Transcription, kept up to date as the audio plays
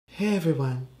Hey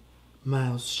everyone,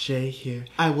 Miles J here.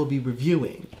 I will be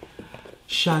reviewing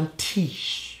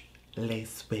CHANTICHE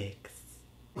lace wigs.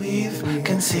 We've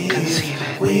conceived,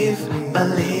 we've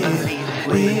believed,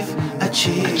 we've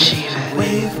achieved,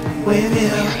 we've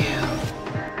Weview.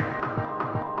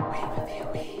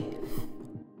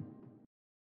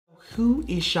 Who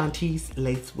is CHANTICHE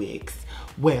lace wigs?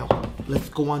 Well, let's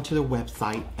go onto their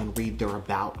website and read their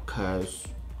about, cause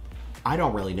I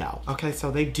don't really know. Okay, so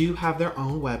they do have their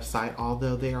own website,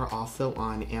 although they are also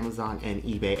on Amazon and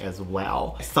eBay as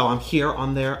well. So I'm here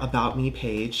on their About Me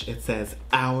page. It says,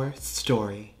 our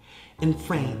story. In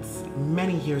France,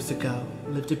 many years ago,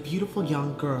 lived a beautiful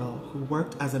young girl who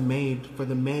worked as a maid for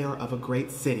the mayor of a great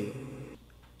city.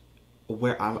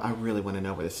 Where I really want to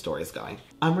know where this story is going.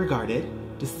 Unregarded,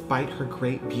 despite her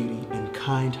great beauty and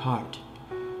kind heart,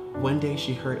 one day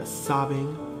she heard a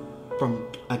sobbing from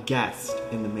a guest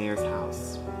in the mayor's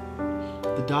house.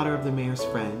 The daughter of the mayor's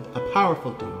friend, a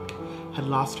powerful duke, had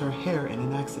lost her hair in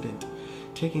an accident.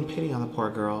 Taking pity on the poor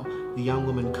girl, the young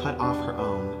woman cut off her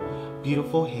own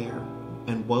beautiful hair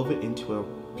and wove it into a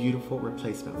beautiful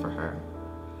replacement for her.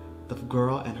 The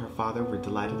girl and her father were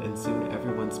delighted, and soon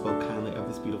everyone spoke kindly of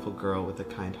this beautiful girl with a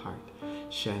kind heart,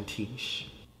 CHANTICHE.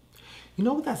 You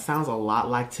know what that sounds a lot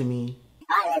like to me?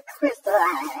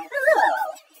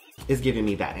 It's giving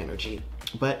me that energy.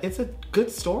 But it's a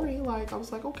good story. Like, I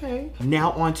was like, okay.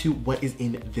 Now on to what is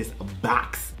in this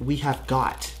box. We have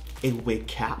got a wig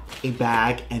cap, a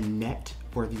bag and net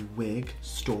for the wig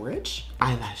storage,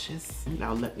 eyelashes.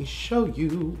 Now let me show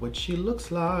you what she looks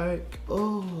like.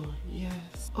 Oh,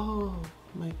 yes. Oh,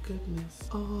 my goodness.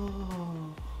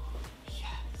 Oh,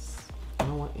 yes. I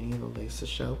don't want any of the lace to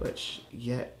show, but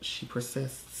yet she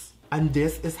persists. And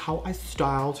this is how I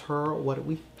styled her. What do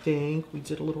we think? We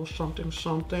did a little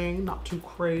something, not too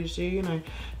crazy. And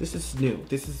this is new.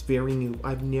 This is very new.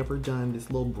 I've never done this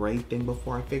little braid thing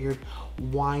before. I figured,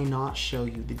 why not show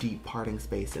you the deep parting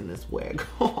space in this wig?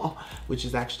 Which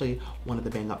is actually one of the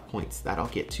bang up points that I'll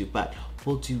get to, but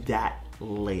we'll do that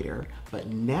later. But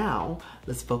now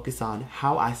let's focus on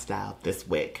how I styled this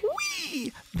wig.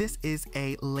 Whee! This is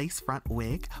a lace front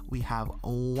wig. We have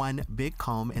one big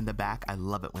comb in the back. I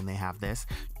love it when they have this.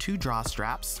 2 draw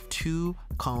straps, 2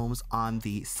 combs on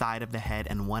the side of the head,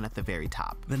 and 1 at the very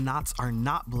top. The knots are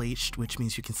not bleached, which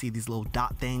means you can see these little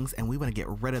dot things, and we want to get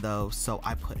rid of those. So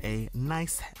I put a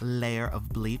nice layer of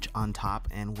bleach on top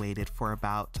and waited for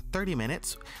about 30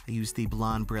 minutes. I used the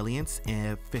Blonde Brilliance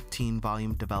 15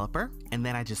 volume developer, and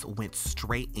then I just went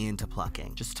straight into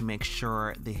plucking just to make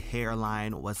sure the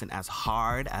hairline wasn't as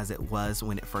hard as it was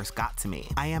when it first got to me.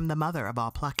 I am the mother of all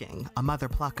plucking, a mother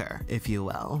plucker, if you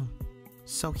will.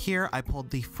 So here I pulled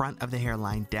the front of the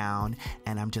hairline down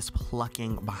and I'm just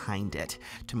plucking behind it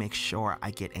to make sure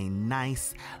I get a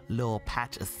nice little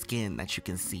patch of skin that you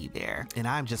can see there. And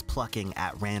I'm just plucking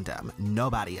at random.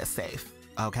 Nobody is safe.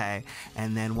 Okay,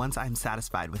 and then once I'm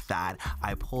satisfied with that,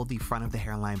 I pull the front of the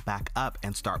hairline back up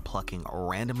and start plucking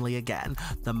randomly again.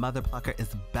 The mother plucker is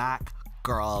back,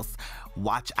 girls.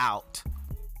 Watch out.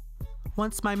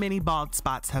 Once my mini bald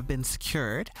spots have been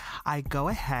secured, I go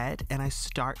ahead and I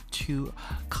start to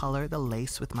color the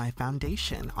lace with my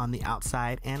foundation on the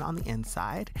outside and on the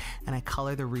inside, and I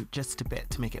color the root just a bit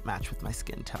to make it match with my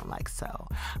skin tone, like so.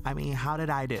 I mean, how did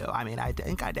I do? I mean, I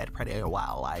think I did pretty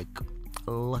well. Like,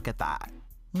 look at that.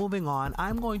 Moving on,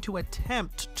 I'm going to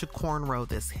attempt to cornrow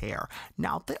this hair.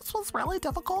 Now, this was really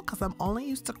difficult because I'm only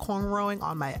used to cornrowing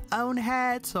on my own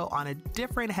head, so on a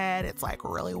different head, it's like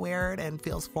really weird and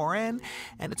feels foreign.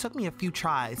 And it took me a few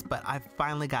tries, but I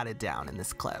finally got it down in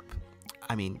this clip.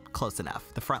 I mean, close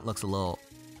enough. The front looks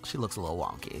she looks a little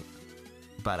wonky.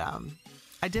 But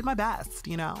I did my best,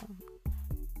 you know.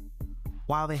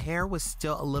 While the hair was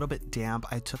still a little bit damp,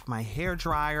 I took my hair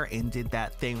dryer and did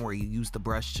that thing where you use the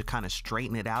brush to kind of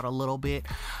straighten it out a little bit.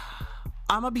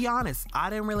 I'm gonna be honest, I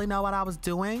didn't really know what I was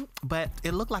doing, but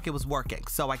it looked like it was working,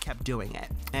 so I kept doing it.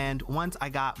 And once I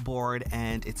got bored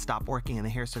and it stopped working and the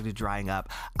hair started drying up,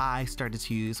 I started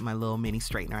to use my little mini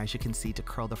straightener, as you can see, to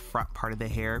curl the front part of the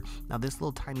hair. Now this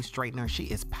little tiny straightener, she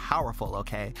is powerful,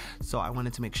 okay? So I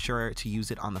wanted to make sure to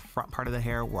use it on the front part of the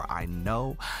hair where I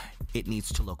know it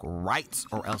needs to look right,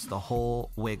 or else the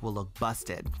whole wig will look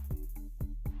busted.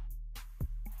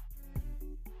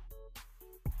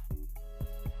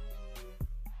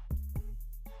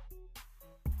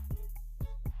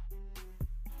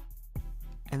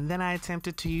 And then I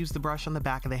attempted to use the brush on the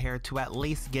back of the hair to at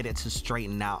least get it to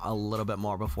straighten out a little bit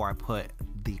more before I put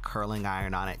the curling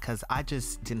iron on it, because I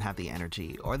just didn't have the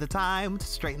energy or the time to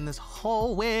straighten this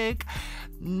whole wig.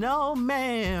 No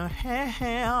ma'am.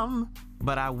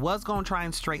 But I was gonna try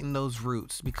and straighten those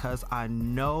roots because I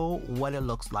know what it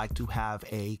looks like to have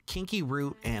a kinky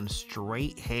root and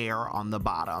straight hair on the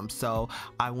bottom. So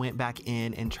I went back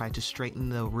in and tried to straighten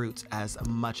the roots as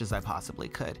much as I possibly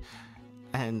could.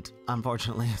 And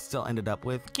unfortunately, I still ended up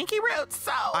with kinky roots,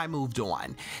 so I moved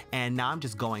on. And now I'm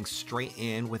just going straight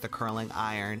in with a curling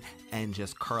iron and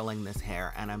just curling this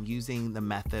hair. And I'm using the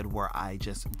method where I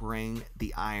just bring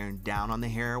the iron down on the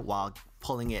hair while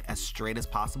pulling it as straight as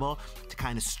possible to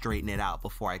kind of straighten it out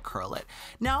before I curl it.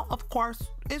 Now, of course,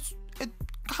 it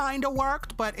kind of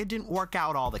worked, but it didn't work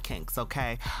out all the kinks,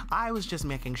 okay? I was just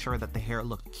making sure that the hair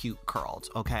looked cute curled,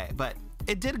 okay? But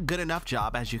it did a good enough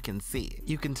job, as you can see.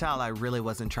 You can tell I really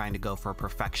wasn't trying to go for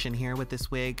perfection here with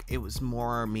this wig. It was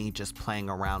more me just playing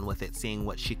around with it, seeing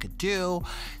what she could do,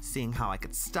 seeing how I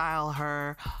could style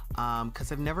her,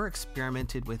 because I've never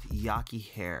experimented with yaki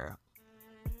hair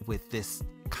with this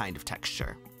kind of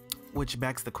texture. Which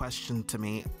begs the question to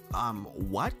me,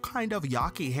 what kind of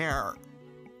yaki hair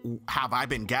have I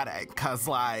been getting? Because,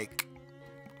 like,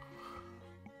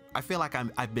 I feel like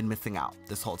I've been missing out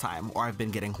this whole time, or I've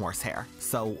been getting horse hair.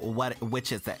 So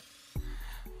which is it?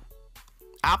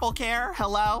 Apple Care,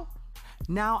 hello?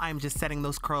 Now I'm just setting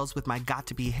those curls with my Got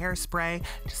To Be hairspray,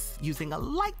 just using a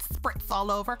light spritz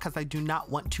all over because I do not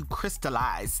want to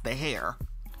crystallize the hair.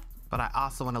 But I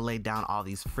also want to lay down all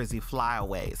these frizzy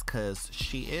flyaways because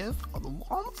she is on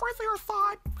the frizzier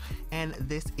side. And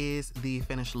this is the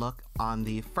finished look on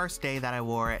the first day that I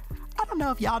wore it. I don't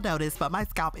know if y'all noticed, but my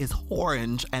scalp is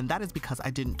orange, and that is because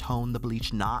I didn't tone the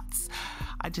bleach knots.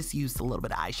 I just used a little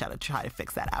bit of eyeshadow to try to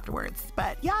fix that afterwards.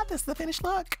 But yeah, this is the finished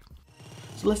look.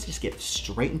 So let's just get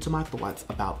straight into my thoughts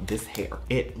about this hair.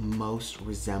 It most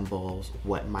resembles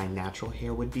what my natural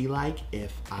hair would be like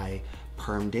if I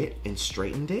permed it and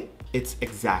straightened it. It's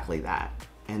exactly that.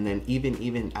 And then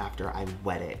even after I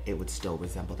wet it, it would still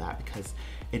resemble that because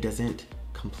it doesn't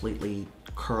completely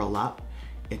curl up.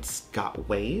 It's got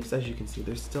waves, as you can see.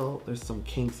 There's some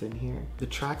kinks in here. The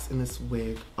tracks in this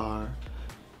wig are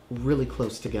really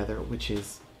close together, which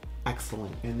is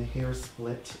excellent. And the hair is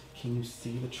split. Can you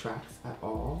see the tracks at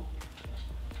all?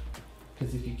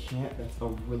 Because if you can't, that's a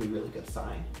really, really good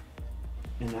sign.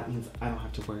 And that means I don't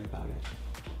have to worry about it.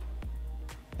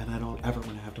 And I don't ever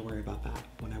want to have to worry about that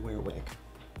when I wear a wig.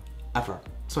 Ever.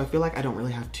 So I feel like I don't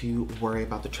really have to worry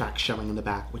about the tracks showing in the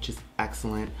back, which is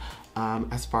excellent.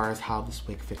 As far as how this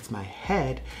wig fits my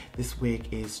head, this wig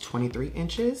is 23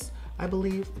 inches, I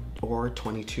believe, or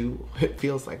 22. It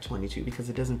feels like 22 because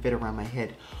it doesn't fit around my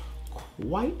head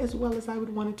quite as well as I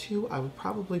would want it to. I would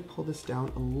probably pull this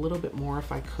down a little bit more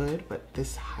if I could, but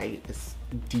this height is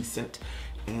decent.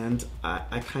 And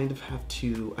I kind of had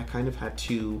to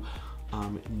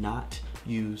not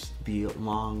use the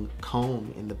long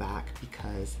comb in the back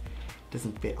because it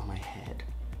doesn't fit on my head.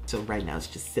 So right now it's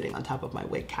just sitting on top of my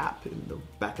wig cap, and the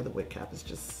back of the wig cap is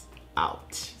just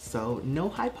out. So no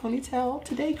high ponytail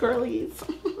today, girlies.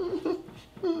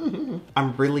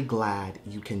 I'm really glad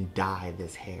you can dye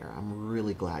this hair. I'm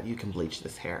really glad you can bleach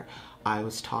this hair. I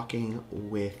was talking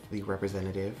with the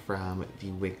representative from the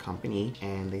wig company,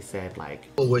 and they said, like,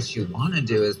 well, what you want to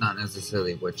do is not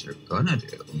necessarily what you're gonna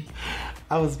do.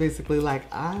 I was basically like,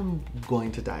 I'm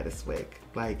going to dye this wig.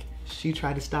 Like, she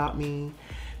tried to stop me.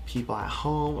 People at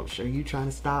home, I'm sure you trying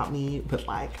to stop me, but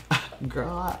like,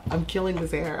 girl, I'm killing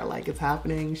this hair. Like, it's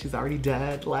happening. She's already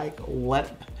dead. Like,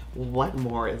 what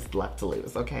more is left to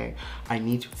lose, okay? I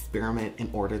need to experiment in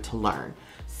order to learn.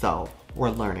 So we're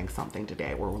learning something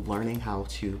today. We're learning how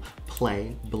to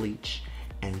play, bleach,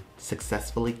 and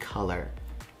successfully color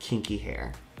kinky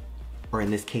hair, or in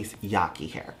this case,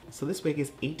 yaki hair. So this wig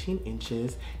is 18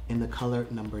 inches in the color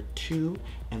number 2,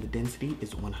 and the density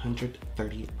is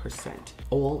 130%.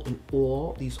 All in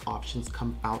all, these options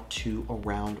come out to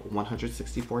around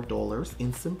 $164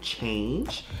 and some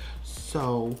change.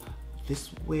 So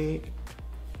this wig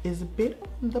is a bit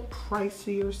on the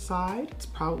pricier side. It's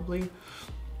probably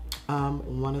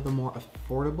one of the more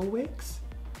affordable wigs,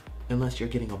 unless you're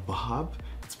getting a bob.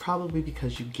 It's probably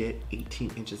because you get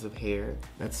 18 inches of hair.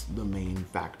 That's the main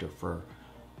factor for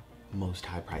most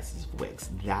high prices of wigs,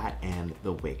 that and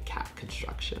the wig cap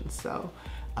construction. So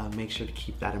make sure to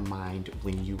keep that in mind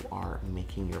when you are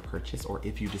making your purchase, or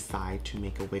if you decide to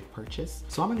make a wig purchase.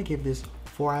 So I'm gonna give this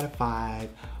 4 out of 5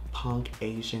 punk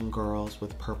Asian girls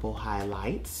with purple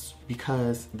highlights,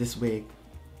 because this wig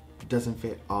doesn't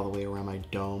fit all the way around my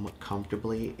dome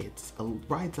comfortably. It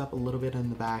rides up a little bit in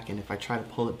the back, and if I try to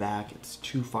pull it back, it's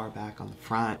too far back on the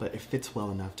front, but it fits well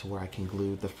enough to where I can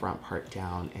glue the front part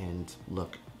down and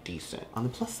look decent. On the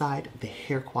plus side, the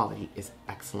hair quality is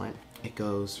excellent. It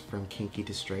goes from kinky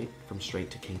to straight, from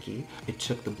straight to kinky. It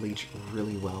took the bleach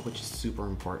really well, which is super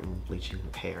important bleaching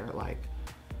hair. Like,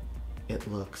 it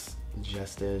looks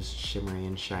just as shimmery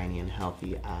and shiny and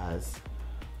healthy as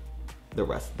the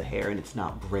rest of the hair, and it's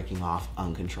not breaking off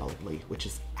uncontrollably, which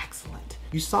is excellent.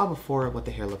 You saw before what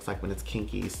the hair looks like when it's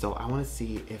kinky, so I want to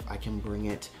see if I can bring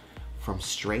it from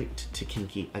straight to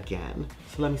kinky again.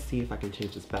 So let me see if I can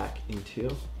change this back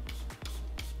into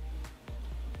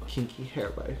kinky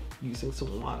hair by using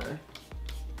some water.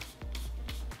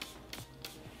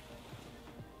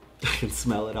 I can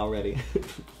smell it already.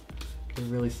 It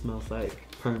really smells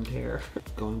like permed hair.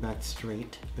 Going back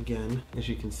straight again. As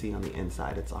you can see on the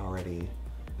inside, it's already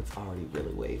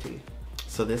really wavy.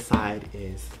 So this side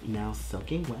is now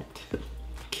soaking wet.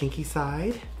 Kinky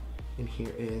side, and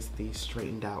here is the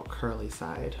straightened out curly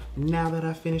side. Now that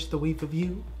I've finished the weave of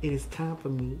you, it is time for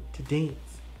me to dance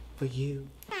for you.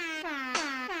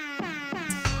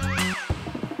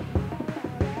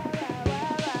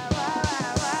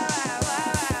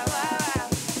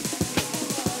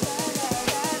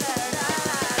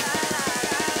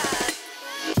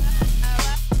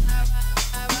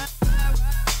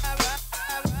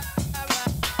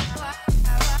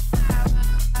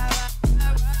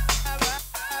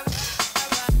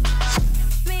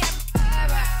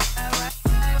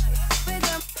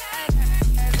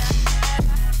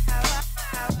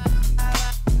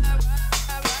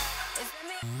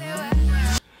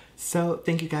 So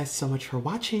thank you guys so much for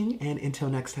watching, and until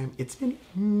next time, it's been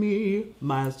me,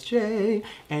 Miles J,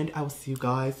 and I will see you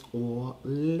guys all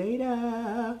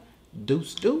later.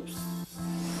 Deuce, deuce.